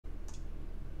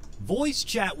Voice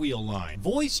chat wheel line.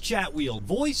 Voice chat wheel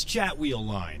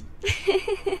line.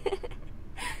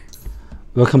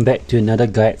 Welcome back to another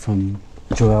guide from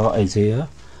Joel Isaiah,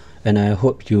 and I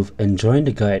hope you've enjoyed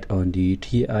the guide on the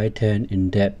TI10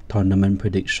 in-depth tournament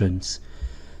predictions.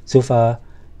 So far,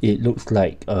 it looks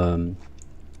like the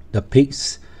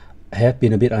picks have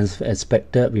been a bit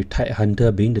unexpected, with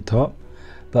Tidehunter being the top,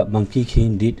 but Monkey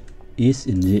King is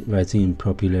indeed rising in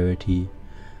popularity.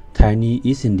 Tiny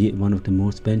is indeed one of the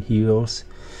most banned heroes,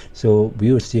 so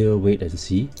we will still wait and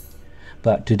see.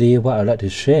 But today what I'd like to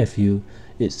share with you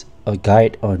is a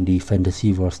guide on the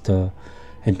fantasy roster,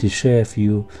 and to share with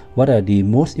you what are the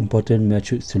most important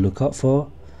metrics to look out for,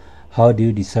 how do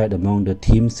you decide among the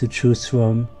teams to choose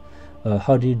from,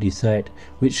 how do you decide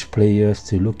which players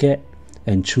to look at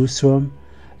and choose from,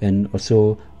 and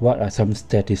also what are some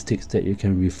statistics that you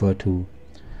can refer to.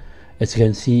 As you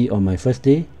can see, on my first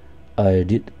day I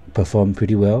did perform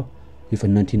pretty well with a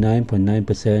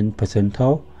 99.9%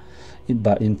 percentile,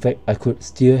 but in fact I could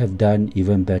still have done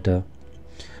even better.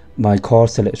 My core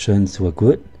selections were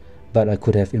good, but I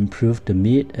could have improved the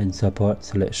mid and support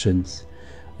selections,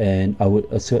 and I would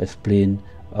also explain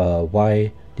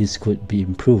why this could be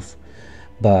improved.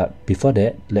 But before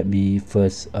that, let me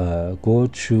first go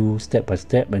through step by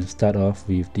step and start off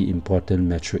with the important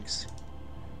metrics.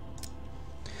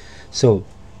 So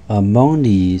among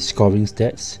the scoring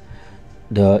stats,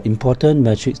 the important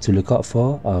metrics to look out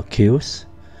for are kills,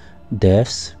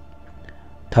 deaths,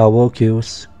 tower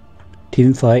kills,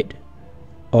 teamfight,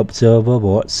 observer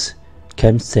wards,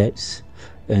 camp stats,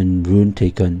 and rune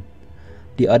taken.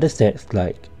 The other stats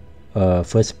like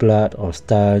first blood or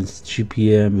stuns,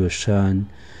 GPM, Roshan,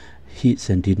 hits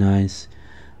and denies,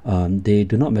 they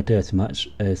do not matter as much,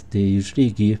 as they usually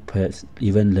give perhaps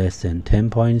even less than 10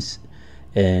 points,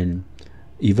 and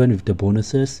even with the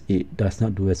bonuses it does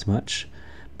not do as much.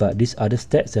 But these other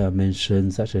stats that I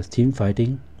mentioned, such as team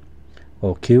fighting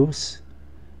or kills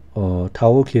or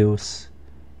tower kills,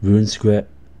 runes grab,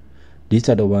 these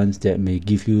are the ones that may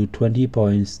give you 20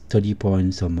 points, 30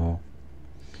 points or more.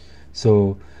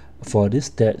 So for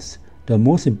these stats, the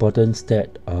most important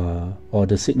stat or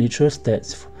the signature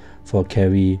stats for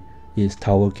carry is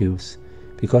tower kills,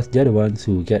 because they're the ones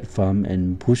who get farm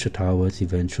and push the towers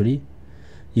eventually.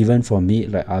 Even for me,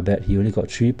 like Abed, he only got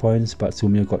 3 points, but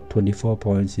Sumio got 24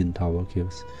 points in tower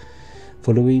kills.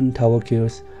 Following tower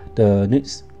kills, the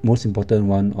next most important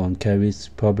one on carries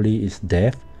probably is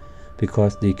death,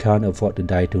 because they can't afford to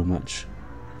die too much,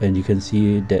 and you can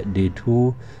see that they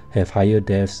too have higher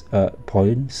deaths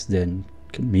points than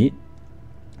mid.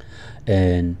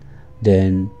 And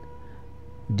then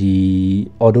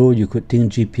although you could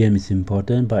think GPM is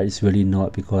important, but it's really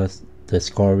not, because the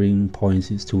scoring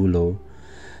points is too low.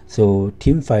 So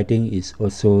team fighting is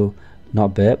also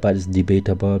not bad, but it's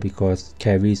debatable because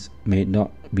carries may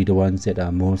not be the ones that are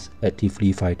most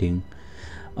actively fighting.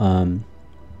 The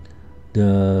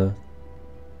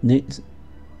next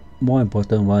more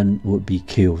important one would be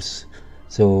kills.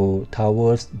 So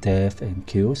towers, death, and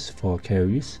kills for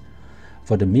carries.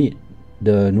 For the mid,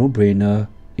 the no-brainer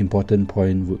important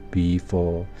point would be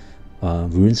for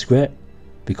runes grab,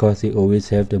 because they always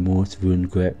have the most rune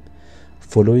grab.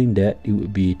 Following that, it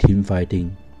would be team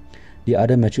fighting. The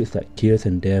other metrics like kills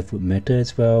and death would matter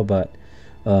as well, but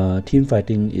team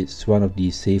fighting is one of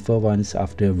the safer ones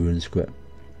after runes grab.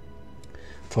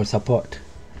 For support,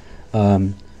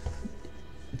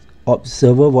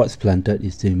 observer wards planted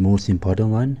is the most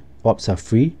important one. Orbs are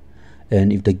free,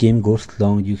 and if the game goes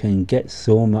long, you can get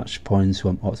so much points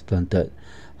from orbs planted,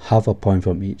 half a point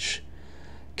from each.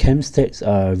 Camp stats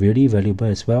are really valuable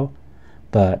as well,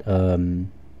 but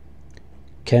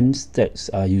camp stats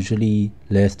are usually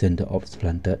less than the orbs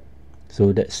planted,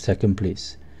 so that's second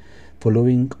place.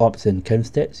 Following orbs and camp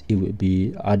stats, it would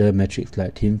be other metrics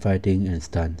like team fighting and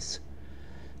stuns.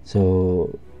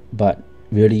 So, but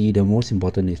really the most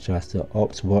important is just the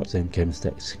orbs, wards, and camp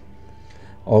stats.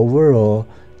 Overall,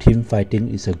 team fighting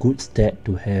is a good stat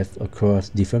to have across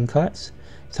different cards,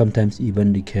 sometimes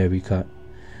even the carry card.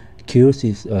 Kills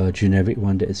is a generic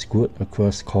one that is good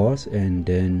across cores, and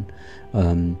then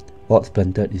orbs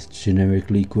planted is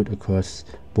generically good across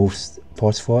both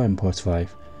POS 4 and POS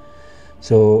 5.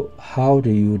 So how do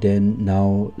you then,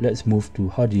 now let's move to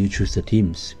how do you choose the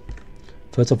teams.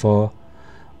 First of all,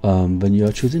 when you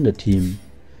are choosing the team,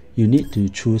 you need to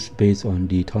choose based on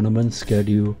the tournament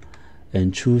schedule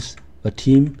and choose a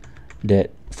team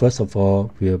that first of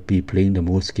all will be playing the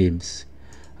most games.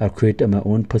 I've created my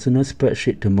own personal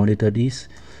spreadsheet to monitor these,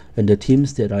 and the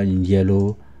teams that are in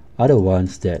yellow are the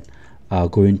ones that are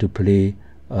going to play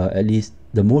at least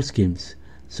the most games,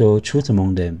 so choose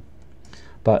among them.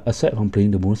 But aside from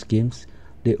playing the most games,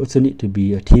 they also need to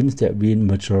be teams that win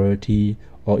majority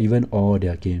or even all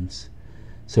their games.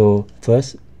 So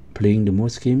first, playing the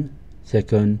most games.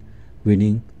 Second,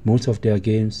 winning most of their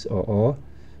games or all.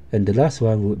 And the last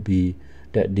one would be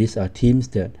that these are teams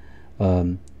that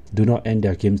do not end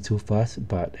their games too fast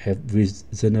but have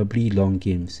reasonably long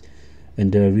games.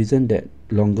 And the reason that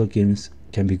longer games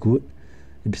can be good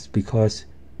is because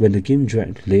when the game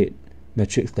drags late,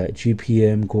 metrics like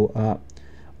GPM go up,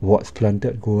 watts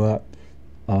planted go up,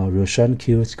 Roshan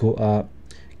kills go up,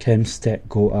 camp stat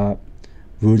go up,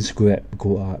 runes grab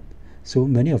go up. So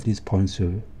many of these points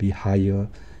will be higher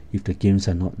if the games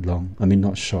are not long,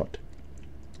 not short.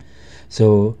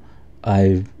 So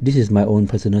this is my own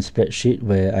personal spreadsheet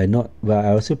where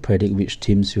I also predict which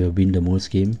teams will win the most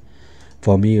game.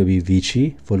 For me, it will be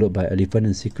Vichy, followed by Elephant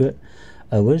and Secret.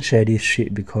 I won't share this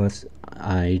sheet because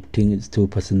I think it's too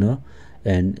personal,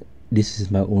 and this is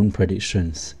my own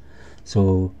predictions.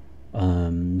 So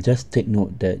just take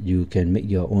note that you can make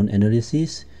your own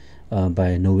analysis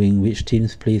by knowing which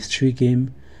teams plays 3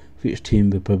 games, which team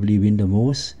will probably win the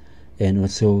most, and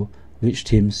also which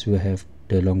teams will have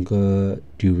the longer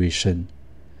duration.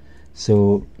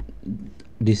 So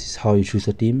this is how you choose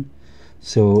a team.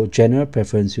 So general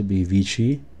preference would be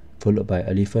Vichy, followed by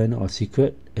Elephant or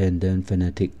Secret, and then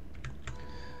Fnatic.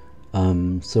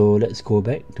 So let's go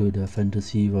back to the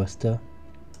fantasy roster.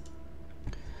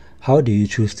 How do you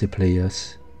choose the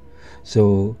players?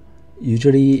 So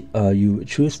usually you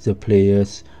choose the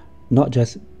players not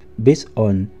just based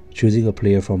on choosing a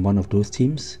player from one of those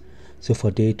teams. So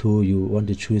for day 2, you want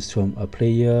to choose from a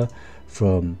player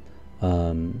from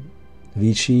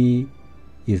Vichy,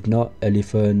 if not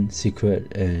Elephant,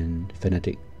 Secret, and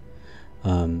Fnatic.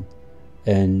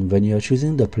 And when you're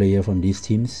choosing the player from these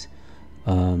teams,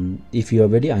 if you are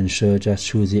really unsure, just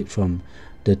choose it from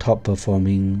the top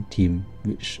performing team,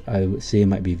 which I would say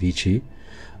might be Vichy.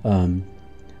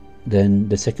 Then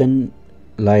the second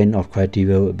line of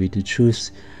criteria would be to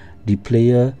choose the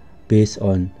player based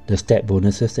on the stat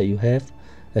bonuses that you have,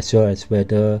 as well as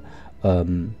whether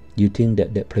you think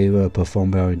that that player will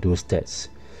perform well in those stats.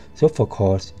 So for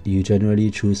cost, you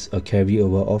generally choose a carry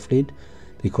over offlane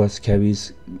because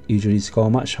carries usually score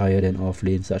much higher than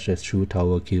offlane, such as through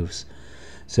tower kills.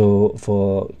 So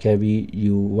for carry,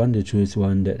 you want to choose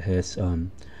one that has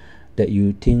that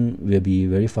you think will be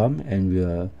very farm and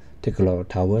will take a lot of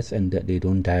towers and that they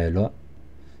don't die a lot.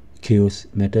 Kills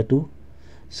matter too.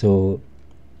 So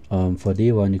for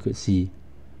day 1, you could see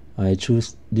I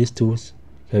choose these 2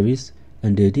 carries,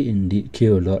 and they did indeed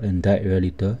kill a lot and died very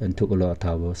little and took a lot of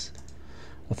towers.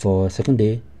 For second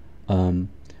day,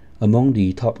 among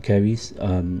the top carries, it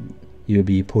will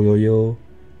be Poyoyo,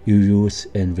 Urus,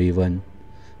 and Raven.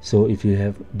 So if you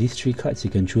have these 3 cards, you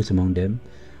can choose among them.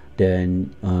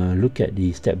 Then look at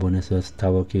the stat bonuses,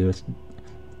 tower kills,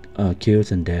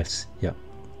 kills and deaths. Yeah.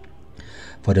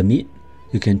 For the mid,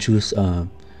 you can choose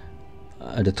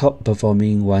the top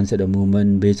performing ones at the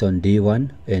moment based on day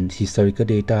 1, and historical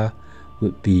data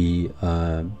would be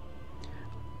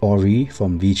Ori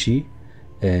from Vichy,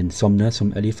 and Somnus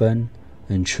from Elephant,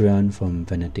 and Trian from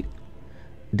Fnatic.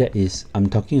 That is, I'm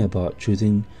talking about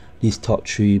choosing these top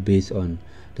 3 based on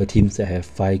the teams that have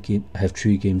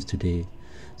 3 games today.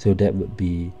 So that would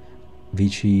be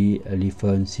Vichy,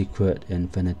 Elephant, Secret,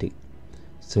 and Fnatic.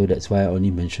 So that's why I only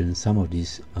mentioned some of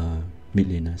these mid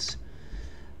laners.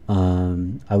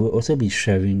 I will also be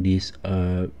sharing this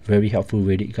very helpful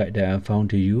Reddit guide that I found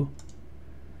to you.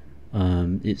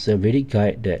 It's a Reddit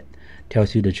guide that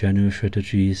tells you the general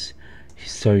strategies,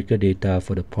 historical data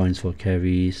for the points for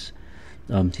carries,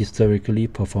 historically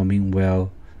performing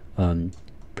well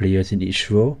players in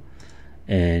each row,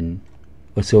 and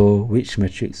also which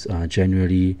metrics are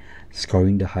generally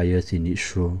scoring the highest in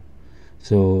each row.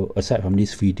 So aside from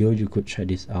this video, you could check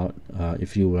this out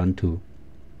if you want to.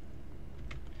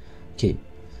 Okay,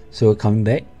 so coming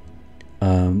back,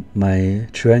 my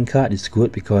Trian card is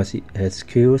good because it has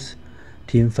kills,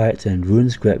 team fights, and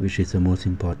runes grab, which is the most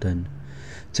important.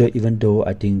 So even though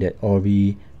I think that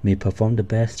Ori may perform the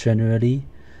best generally,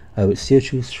 I would still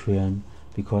choose Trian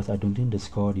because I don't think the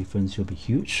score difference will be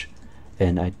huge,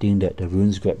 and I think that the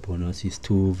runes grab bonus is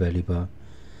too valuable.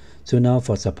 So now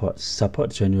for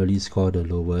support generally score the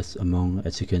lowest among,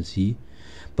 as you can see,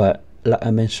 but like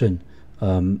I mentioned,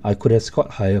 I could have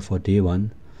scored higher for day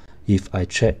 1 if I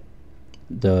checked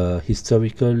the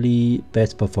historically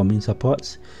best performing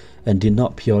supports and did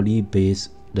not purely base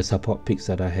the support picks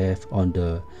that I have on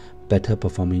the better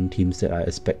performing teams that I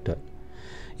expected.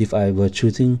 If I were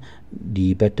choosing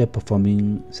the better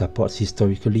performing supports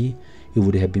historically, it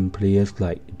would have been players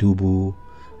like Dubu,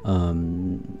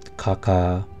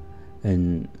 Kaka,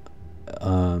 and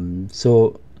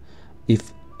So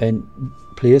if and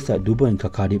players like Dubo and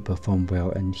Kakadi perform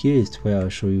well, and here is where I'll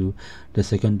show you the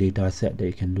second data set that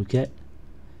you can look at,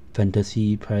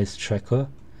 fantasy price tracker.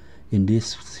 In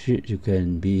this sheet you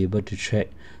can be able to track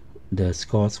the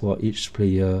scores for each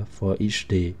player for each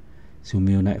day.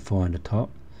 Sumio Nightfall on the top,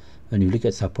 and you look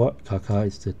at support, Kaka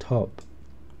is the top,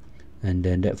 and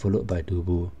then that followed by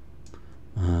Dubu,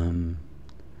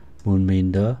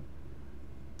 Moonminder,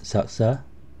 Saksa.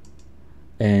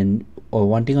 And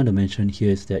one thing I want to mention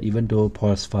here is that even though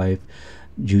POS 5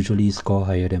 usually score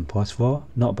higher than POS 4,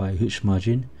 not by a huge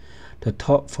margin, the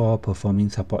top 4 performing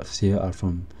supports here are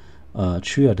from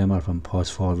 3 of them are from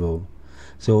POS 4 role.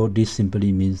 So this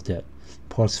simply means that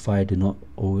POS 5 do not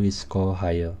always score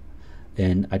higher.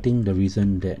 And I think the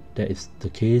reason that is the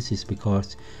case is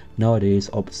because nowadays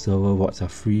observer wards are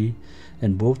free,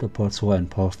 and both the POS 4 and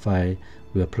POS 5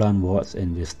 will plant wards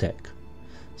and will stack.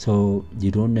 So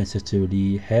you don't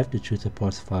necessarily have to choose a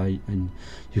POS 5, and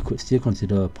you could still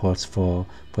consider a POS 4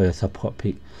 for your support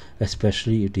pick,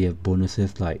 especially if they have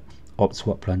bonuses like Ops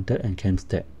Sword Planted and Cam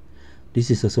Stack. This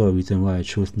is also a reason why I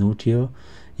chose No Tier,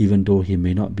 even though he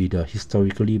may not be the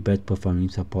historically best performing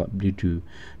support due to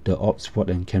the Ops Sword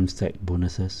and Cam Stack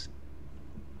bonuses.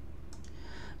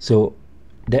 So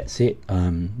that said,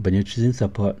 when you're choosing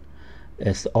support,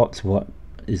 as Ops Sword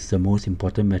is the most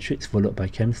important metrics, followed by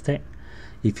Cam Stack,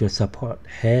 if your support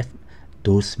have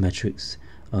those metrics,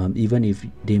 even if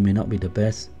they may not be the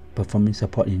best performing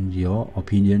support in your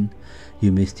opinion,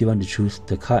 you may still want to choose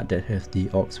the card that has the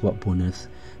Ops Sword bonus.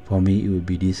 For me, it would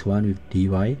be this one with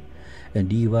DY, and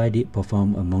DY did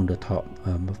perform among the top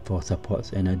for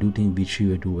supports, and I do think B3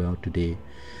 will do well today.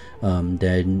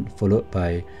 Then followed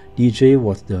by DJ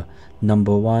was the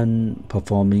 #1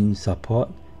 performing support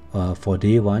for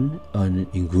day 1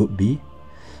 in Group B,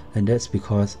 and that's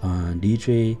because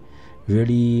DJ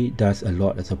really does a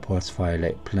lot as a POS 5,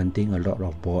 like planting a lot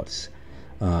of boards.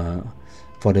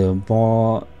 For the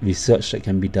more research that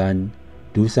can be done,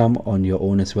 do some on your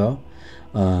own as well.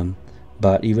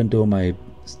 But even though my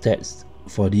stats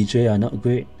for DJ are not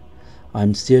great,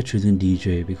 I'm still choosing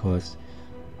DJ because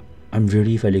I'm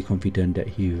really fairly confident that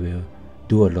he will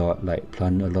do a lot, like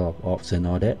plant a lot of ops and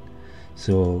all that.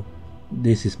 So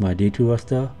this is my day 2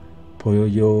 roster: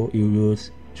 Poyoyo,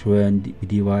 Urus, Chuan,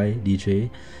 DY, DJ,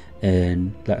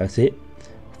 and like I said,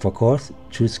 for course,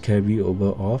 choose carry over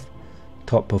off.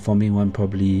 Top performing one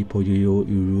probably Poyoyo,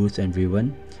 Urus, and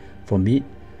Raven. For mid,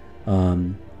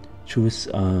 choose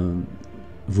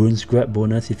Runes Grab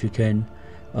bonus if you can.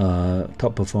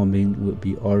 Top performing would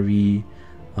be Ori,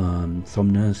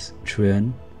 Somnus,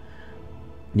 Trian.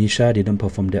 Nisha didn't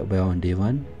perform that well on day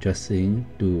 1, just saying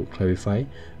to clarify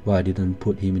why I didn't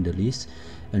put him in the list.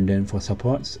 And then for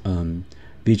supports,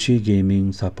 B3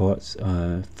 Gaming supports,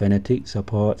 Fnatic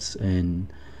supports, and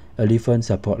Elephant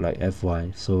support like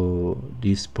FY. So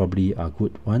these probably are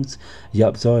good ones.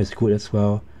 Yapzor is good as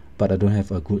well, but I don't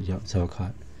have a good Yapzor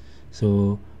card.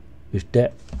 So with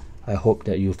that, I hope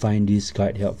that you find this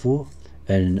guide helpful,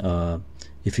 and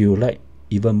if you like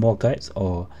even more guides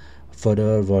or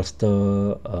further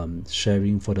roster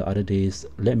sharing for the other days,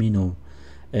 let me know.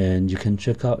 And you can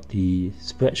check out the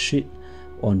spreadsheet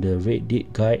on the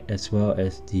Reddit guide as well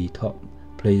as the top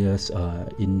players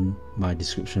in my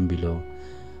description below.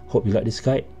 Hope you like this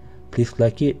guide. Please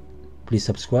like it, please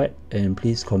subscribe, and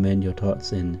please comment your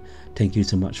thoughts, and thank you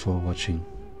so much for watching.